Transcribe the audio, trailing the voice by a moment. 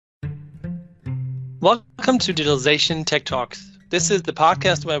Welcome to Digitalization Tech Talks. This is the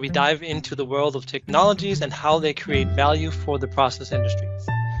podcast where we dive into the world of technologies and how they create value for the process industries.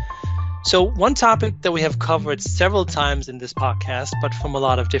 So, one topic that we have covered several times in this podcast, but from a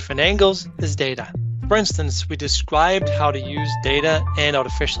lot of different angles, is data. For instance, we described how to use data and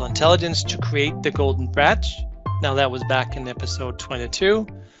artificial intelligence to create the golden batch. Now, that was back in episode 22.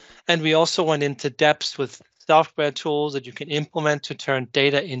 And we also went into depths with software tools that you can implement to turn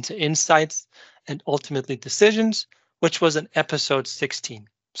data into insights and ultimately decisions, which was in episode 16.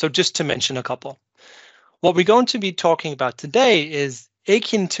 So just to mention a couple. What we're going to be talking about today is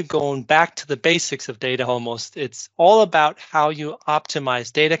akin to going back to the basics of data almost. It's all about how you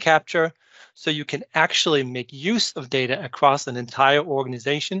optimize data capture so you can actually make use of data across an entire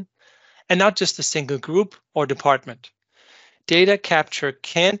organization and not just a single group or department. Data capture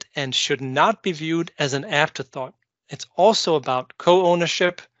can't and should not be viewed as an afterthought. It's also about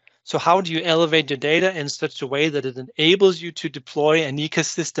co-ownership. So how do you elevate your data in such a way that it enables you to deploy an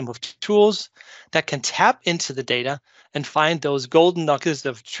ecosystem of tools that can tap into the data and find those golden nuggets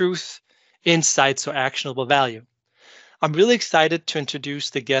of truth, insights, or actionable value? I'm really excited to introduce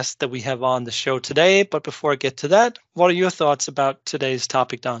the guest that we have on the show today. But before I get to that, what are your thoughts about today's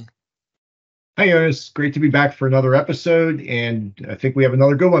topic, Don? Hi, Jonas. Great to be back for another episode. And I think we have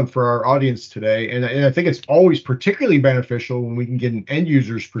another good one for our audience today. And I think it's always particularly beneficial when we can get an end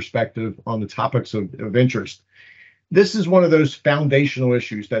user's perspective on the topics of interest. This is one of those foundational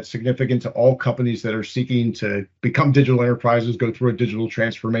issues that's significant to all companies that are seeking to become digital enterprises, go through a digital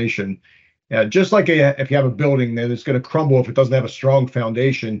transformation. Just like if you have a building that is going to crumble if it doesn't have a strong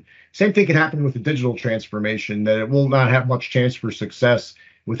foundation, same thing can happen with the digital transformation, that it will not have much chance for success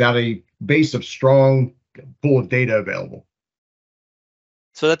without a base of strong pool of data available.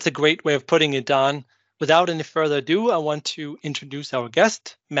 So that's a great way of putting it, Don. Without any further ado, I want to introduce our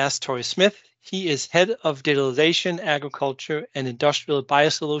guest, Mass Torrey-Smith. He is Head of Digitalization, Agriculture, and Industrial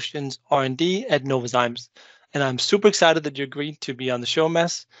Biosolutions R&D at Novozymes. And I'm super excited that you agreed to be on the show,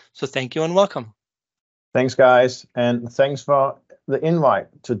 Mass. So thank you and welcome. Thanks, guys. And thanks for the invite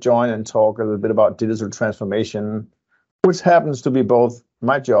to join and talk a little bit about digital transformation, which happens to be both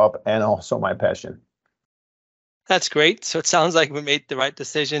my job and also my passion. That's great. So it sounds like we made the right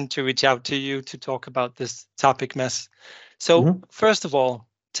decision to reach out to you to talk about this topic, Mass. So First of all,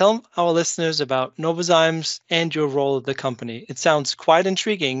 tell our listeners about Novozymes and your role at the company. It sounds quite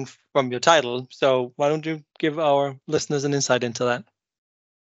intriguing from your title. So why don't you give our listeners an insight into that?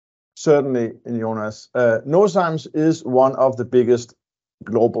 Certainly, Jonas. Novozymes is one of the biggest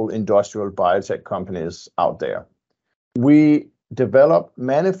global industrial biotech companies out there. We develop,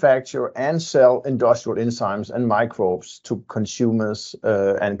 manufacture, and sell industrial enzymes and microbes to consumers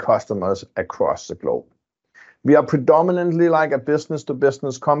and customers across the globe. We are predominantly like a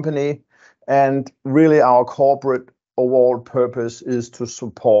business-to-business company, and really our corporate overall purpose is to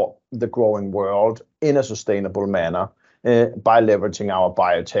support the growing world in a sustainable manner by leveraging our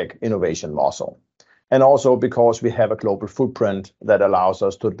biotech innovation muscle. And also because we have a global footprint that allows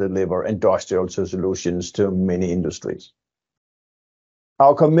us to deliver industrial solutions to many industries.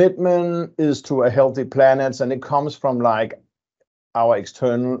 Our commitment is to a healthy planet, and it comes from like our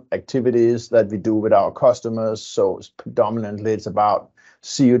external activities that we do with our customers. So predominantly it's about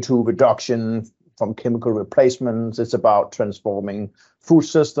CO2 reduction from chemical replacements. It's about transforming food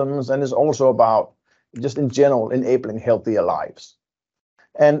systems, and it's also about just in general enabling healthier lives.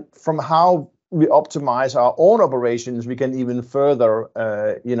 And from how we optimize our own operations, we can even further,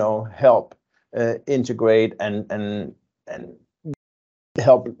 help integrate and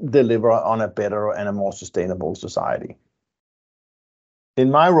help deliver on a better and a more sustainable society.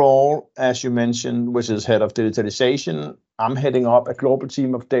 In my role, as you mentioned, which is head of digitalization, I'm heading up a global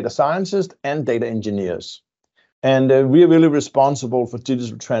team of data scientists and data engineers. And we are really responsible for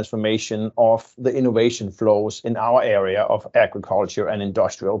digital transformation of the innovation flows in our area of agriculture and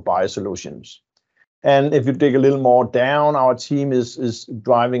industrial biosolutions. And if you dig a little more down, our team is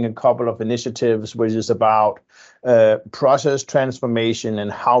driving a couple of initiatives, which is about process transformation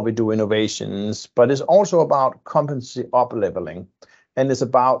and how we do innovations, but it's also about competency up-leveling, and it's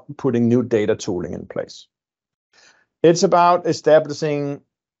about putting new data tooling in place. It's about establishing,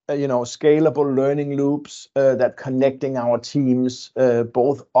 scalable learning loops that connecting our teams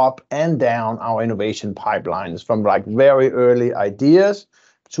both up and down our innovation pipelines, from like very early ideas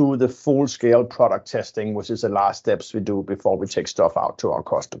to the full-scale product testing, which is the last steps we do before we take stuff out to our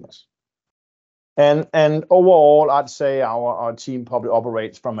customers. And overall, I'd say our team probably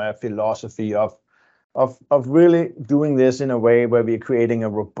operates from a philosophy of really doing this in a way where we're creating a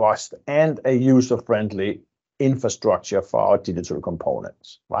robust and a user-friendly infrastructure for our digital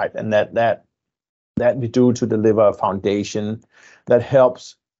components, right? And that that we do to deliver a foundation that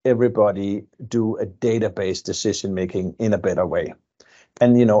helps everybody do a database decision making in a better way.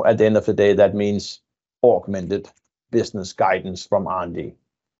 And at the end of the day, that means augmented business guidance from R&D.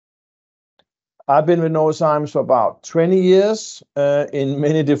 I've been with Novozymes for about 20 years in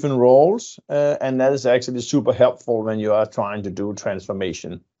many different roles, and that is actually super helpful when you are trying to do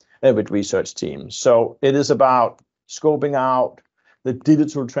transformation with research teams. So it is about scoping out the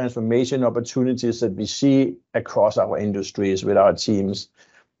digital transformation opportunities that we see across our industries with our teams.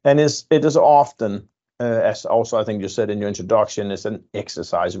 And it is often, as also I think you said in your introduction, it's an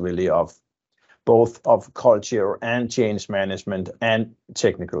exercise really of both of culture and change management and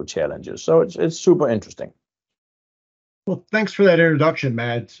technical challenges. So it's super interesting. Well, thanks for that introduction,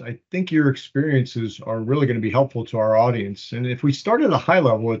 Mads. I think your experiences are really going to be helpful to our audience. And if we start at a high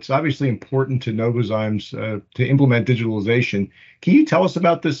level, it's obviously important to Novozymes to implement digitalization. Can you tell us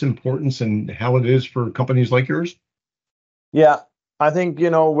about this importance and how it is for companies like yours? Yeah, I think,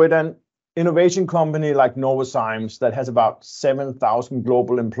 with an innovation company like Novozymes that has about 7,000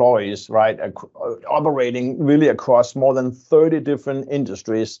 global employees, right, operating really across more than 30 different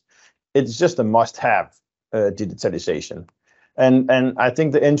industries, it's just a must-have, digitalization. And I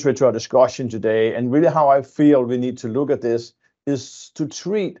think the entry to our discussion today, and really how I feel we need to look at this, is to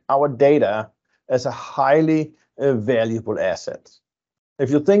treat our data as a highly valuable asset.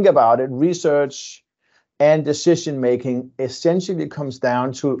 If you think about it, research and decision making essentially comes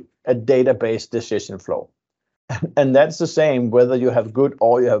down to a database decision flow. And that's the same whether you have good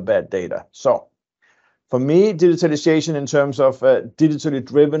or you have bad data. So for me, digitalization in terms of digitally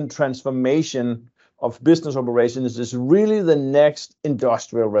driven transformation of business operations is really the next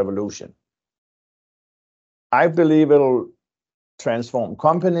industrial revolution. I believe it'll transform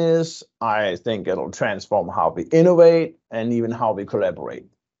companies. I think it'll transform how we innovate and even how we collaborate.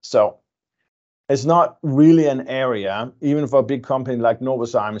 So it's not really an area, even for a big company like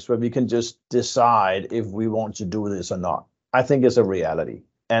Novozymes, where we can just decide if we want to do this or not. I think it's a reality.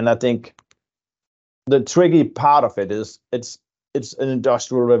 And I think the tricky part of it is it's an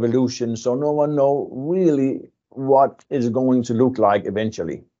industrial revolution, so no one knows really what it's going to look like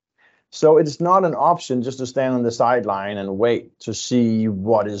eventually. So it's not an option just to stand on the sideline and wait to see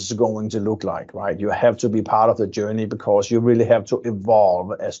what is going to look like, right? You have to be part of the journey because you really have to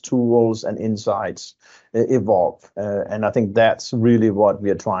evolve as tools and insights evolve. And I think that's really what we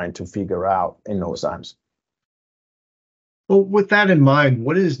are trying to figure out in Novozymes. Well, with that in mind,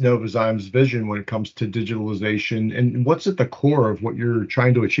 what is Novozymes' vision when it comes to digitalization, and what's at the core of what you're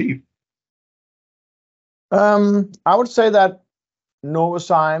trying to achieve? I would say that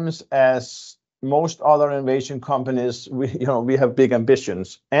Novozymes, as most other innovation companies, we have big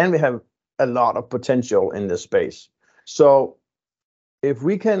ambitions and we have a lot of potential in this space. So if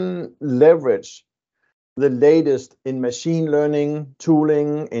we can leverage the latest in machine learning,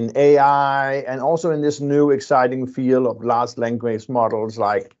 tooling, in AI, and also in this new exciting field of large language models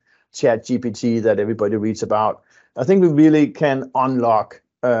like ChatGPT that everybody reads about, I think we really can unlock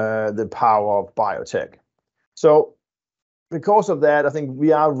the power of biotech. So because of that, I think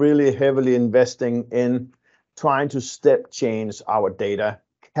we are really heavily investing in trying to step change our data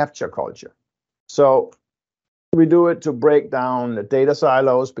capture culture. So we do it to break down the data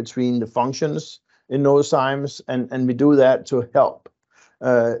silos between the functions in Novozymes, and we do that to help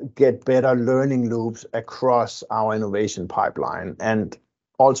get better learning loops across our innovation pipeline. And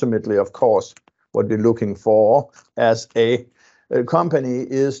ultimately, of course, what we're looking for as a company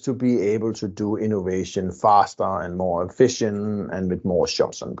is to be able to do innovation faster and more efficient and with more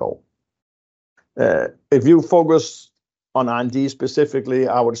shots on goal. If you focus on R&D specifically,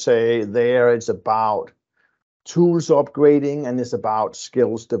 I would say there it's about tools upgrading and it's about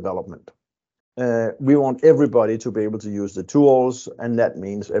skills development. We want everybody to be able to use the tools, and that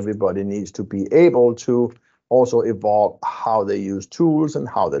means everybody needs to be able to also evolve how they use tools and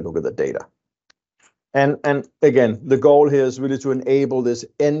how they look at the data. And again, the goal here is really to enable this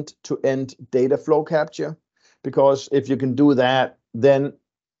end-to-end data flow capture, because if you can do that, then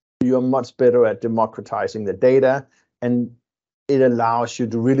you're much better at democratizing the data, and it allows you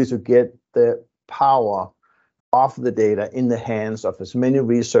to really to get the power of the data in the hands of as many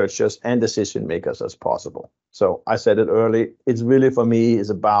researchers and decision makers as possible. So I said it early, it's really for me is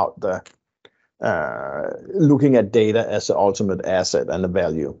about the looking at data as the ultimate asset and the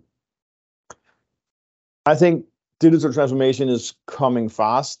value. I think digital transformation is coming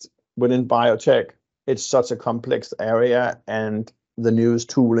fast within biotech. It's such a complex area, and the newest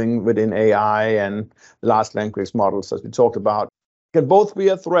tooling within AI and large language models, as we talked about, can both be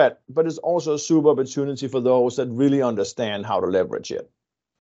a threat, but it's also a super opportunity for those that really understand how to leverage it.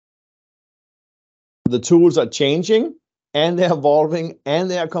 the tools are changing and they're evolving and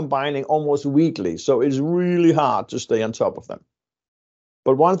they are combining almost weekly. So it's really hard to stay on top of them.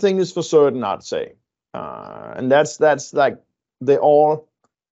 But one thing is for certain, I'd say, and that's like they all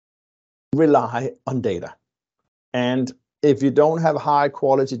rely on data. And if you don't have high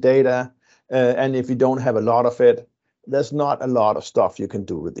quality data, and if you don't have a lot of it, there's not a lot of stuff you can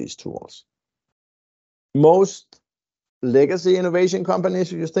do with these tools. Most legacy innovation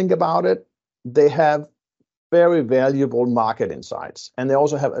companies, if you think about it, they have very valuable market insights, and they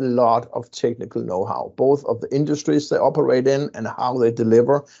also have a lot of technical know-how, both of the industries they operate in and how they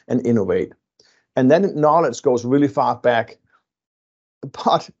deliver and innovate. And that knowledge goes really far back,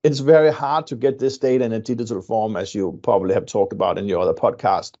 but it's very hard to get this data in a digital form, as you probably have talked about in your other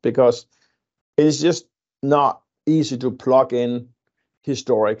podcast, because it's just not easy to plug in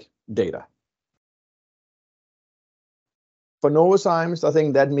historic data. For Novozymes, I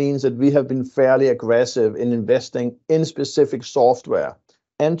think that means that we have been fairly aggressive in investing in specific software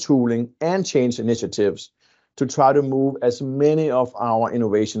and tooling and change initiatives to try to move as many of our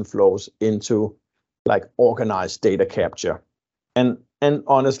innovation flows into like organized data capture. And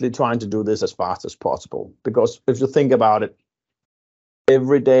honestly, trying to do this as fast as possible. Because if you think about it,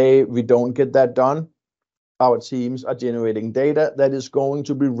 every day we don't get that done, our teams are generating data that is going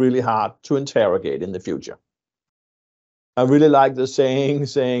to be really hard to interrogate in the future. I really like the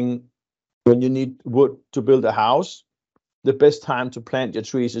saying when you need wood to build a house, the best time to plant your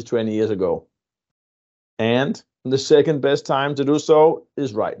trees is 20 years ago. And the second best time to do so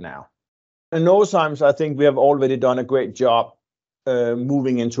is right now. And Novozymes, I think we have already done a great job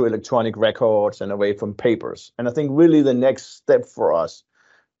moving into electronic records and away from papers. And I think really the next step for us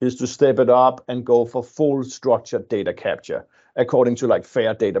is to step it up and go for full structured data capture according to like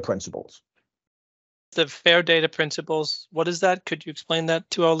FAIR data principles. The FAIR data principles, what is that? Could you explain that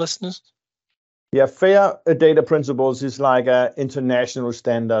to our listeners? Yeah, FAIR data principles is like an international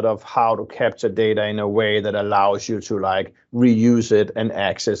standard of how to capture data in a way that allows you to like reuse it and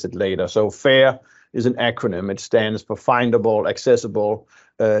access it later. So FAIR is an acronym. It stands for findable, accessible,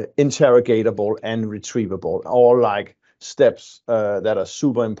 interrogatable, and retrievable. All like steps that are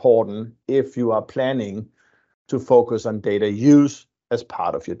super important if you are planning to focus on data use as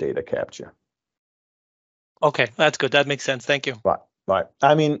part of your data capture. Okay, that's good. That makes sense. Thank you. Right.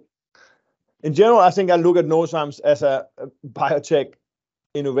 I mean, in general, I think I look at Novozymes as a biotech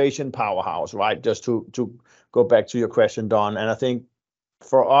innovation powerhouse, right? Just to go back to your question, Don. And I think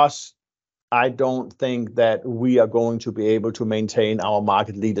for us, I don't think that we are going to be able to maintain our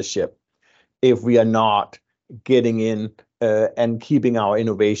market leadership if we are not getting in and keeping our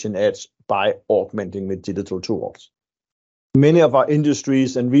innovation edge by augmenting with digital tools. Many of our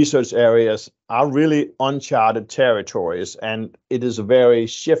industries and research areas are really uncharted territories, and it is very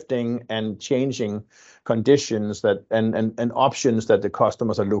shifting and changing conditions that and options that the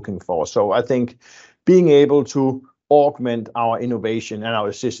customers are looking for. So I think being able to augment our innovation and our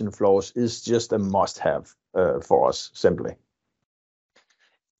decision flows is just a must-have for us, simply.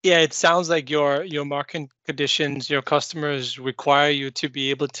 Yeah, it sounds like your market conditions, your customers require you to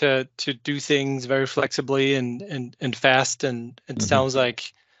be able to do things very flexibly and fast. And it sounds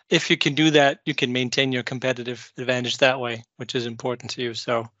like if you can do that, you can maintain your competitive advantage that way, which is important to you.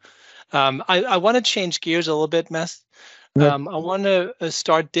 So I want to change gears a little bit, Mads. I want to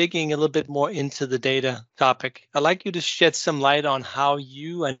start digging a little bit more into the data topic. I'd like you to shed some light on how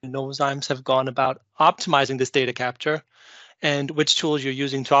you and Novozymes have gone about optimizing this data capture and which tools you're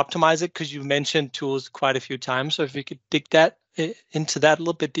using to optimize it, because you mentioned tools quite a few times. So if you could dig into that a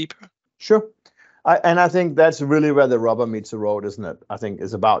little bit deeper. Sure. I think that's really where the rubber meets the road, isn't it? I think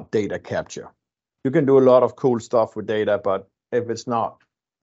it's about data capture. You can do a lot of cool stuff with data, but if it's not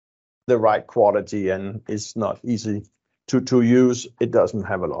the right quality and it's not easy to use, it doesn't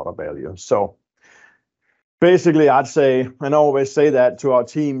have a lot of value. So basically, I'd say, and I always say that to our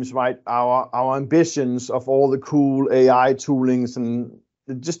teams, right? Our ambitions of all the cool AI toolings, and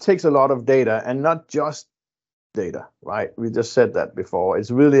it just takes a lot of data, and not just data, right? We just said that before.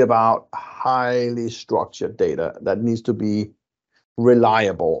 It's really about highly structured data that needs to be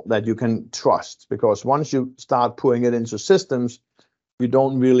reliable, that you can trust, because once you start putting it into systems, you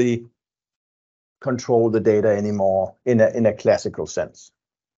don't really control the data anymore in a classical sense.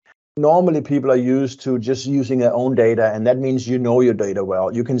 Normally, people are used to just using their own data, and that means you know your data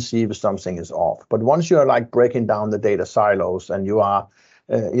well. You can see if something is off. But once you're like breaking down the data silos and you are,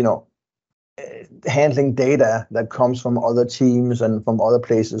 handling data that comes from other teams and from other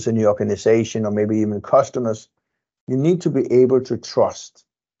places in your organization, or maybe even customers, you need to be able to trust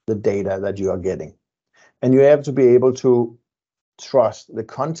the data that you are getting. And you have to be able to trust the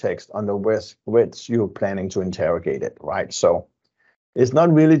context under which you're planning to interrogate it, right? So it's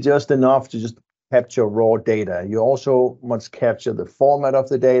not really just enough to just capture raw data. You also must capture the format of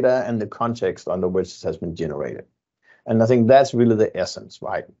the data and the context under which it has been generated. And I think that's really the essence,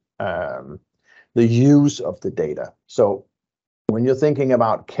 right? The use of the data. So when you're thinking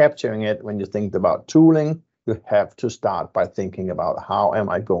about capturing it, when you think about tooling, you have to start by thinking about how am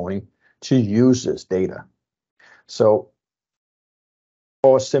I going to use this data. So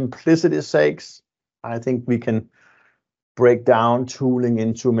for simplicity's sakes, I think we can break down tooling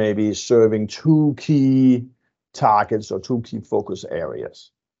into maybe serving two key targets or two key focus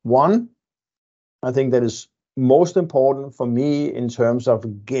areas. One, I think that is most important for me in terms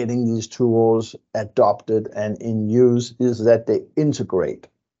of getting these tools adopted and in use is that they integrate.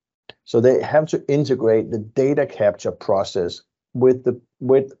 So they have to integrate the data capture process with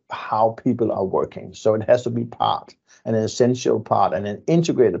how people are working. So it has to be an essential part, and an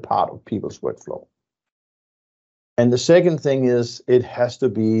integrated part of people's workflow. And the second thing is it has to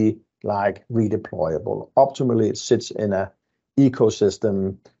be like redeployable. Optimally, it sits in an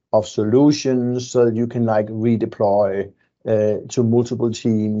ecosystem of solutions so that you can like redeploy to multiple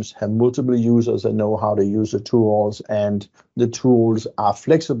teams, have multiple users that know how to use the tools, and the tools are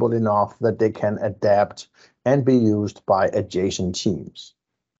flexible enough that they can adapt and be used by adjacent teams.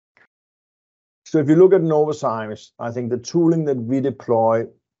 So if you look at Novozymes, I think the tooling that we deploy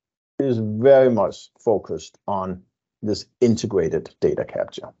is very much focused on this integrated data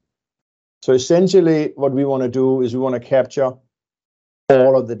capture. So essentially what we want to do is we want to capture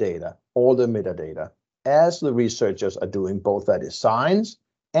all of the data, all the metadata, as the researchers are doing both that is science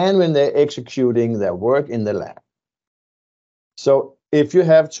and when they're executing their work in the lab. So if you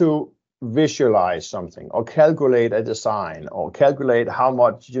have to visualize something or calculate a design or calculate how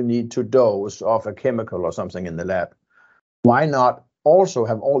much you need to dose of a chemical or something in the lab, why not also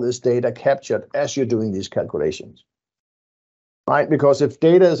have all this data captured as you're doing these calculations, right? Because if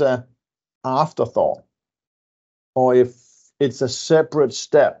data is an afterthought, or if it's a separate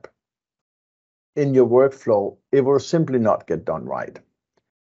step in your workflow, it will simply not get done right.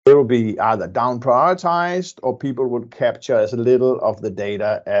 It will be either down prioritized, or people will capture as little of the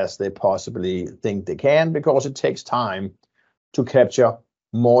data as they possibly think they can, because it takes time to capture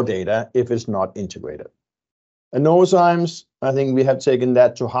more data if it's not integrated. At Novozymes, I think we have taken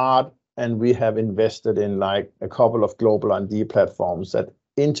that to heart, and we have invested in like a couple of global R&D platforms that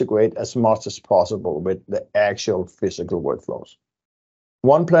integrate as much as possible with the actual physical workflows.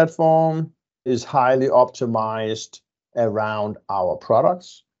 One platform is highly optimized around our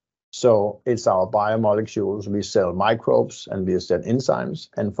products. So it's our biomolecules. We sell microbes and we sell enzymes.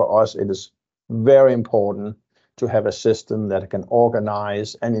 And for us, it is very important to have a system that can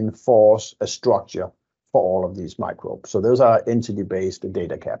organize and enforce a structure for all of these microbes. So those are entity-based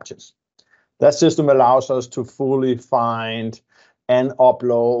data captures. That system allows us to fully find and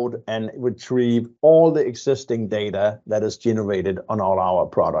upload and retrieve all the existing data that is generated on all our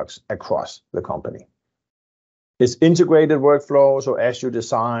products across the company. It's integrated workflow, so as you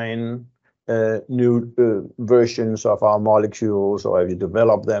design new versions of our molecules, or if you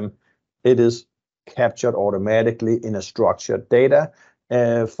develop them, it is captured automatically in a structured data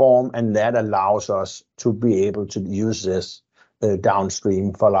form, and that allows us to be able to use this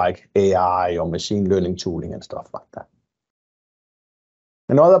downstream for like AI or machine learning tooling and stuff like that.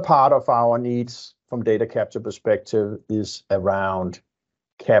 Another part of our needs from data capture perspective is around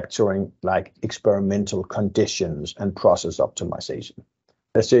capturing like experimental conditions and process optimization.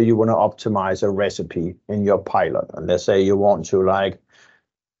 Let's say you want to optimize a recipe in your pilot, and let's say you want to like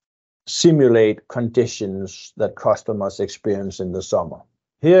simulate conditions that customers experience in the summer.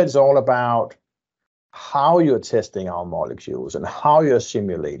 Here it's all about how you're testing our molecules and how you're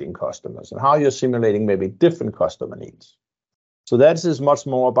simulating customers and how you're simulating maybe different customer needs. So that is much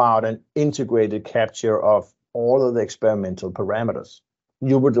more about an integrated capture of all of the experimental parameters.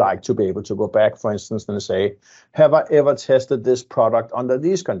 You would like to be able to go back, for instance, and say, have I ever tested this product under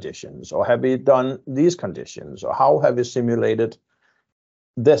these conditions? Or have we done these conditions? Or how have we simulated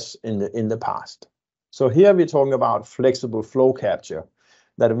this in the past? So here we're talking about flexible flow capture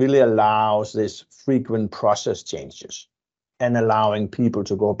that really allows this frequent process changes and allowing people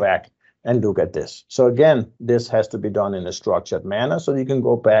to go back and look at this. So again, this has to be done in a structured manner so you can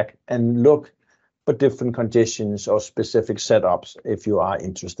go back and look for different conditions or specific setups if you are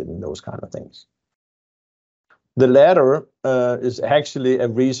interested in those kind of things. The latter is actually a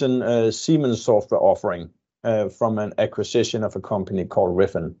recent Siemens software offering from an acquisition of a company called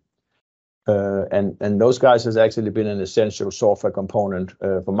Riffin. And those guys has actually been an essential software component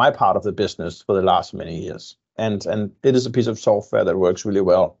for my part of the business for the last many years. and it is a piece of software that works really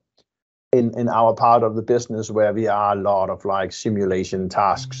well in our part of the business where we are a lot of like simulation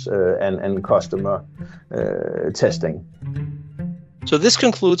tasks and customer testing. So this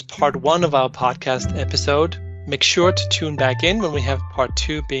concludes part 1 of our podcast episode. Make sure to tune back in when we have part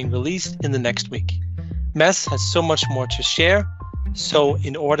 2 being released in the next week. Mads has so much more to share, so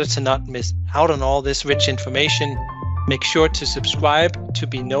in order to not miss out on all this rich information, make sure to subscribe to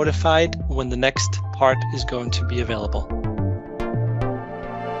be notified when the next part is going to be available.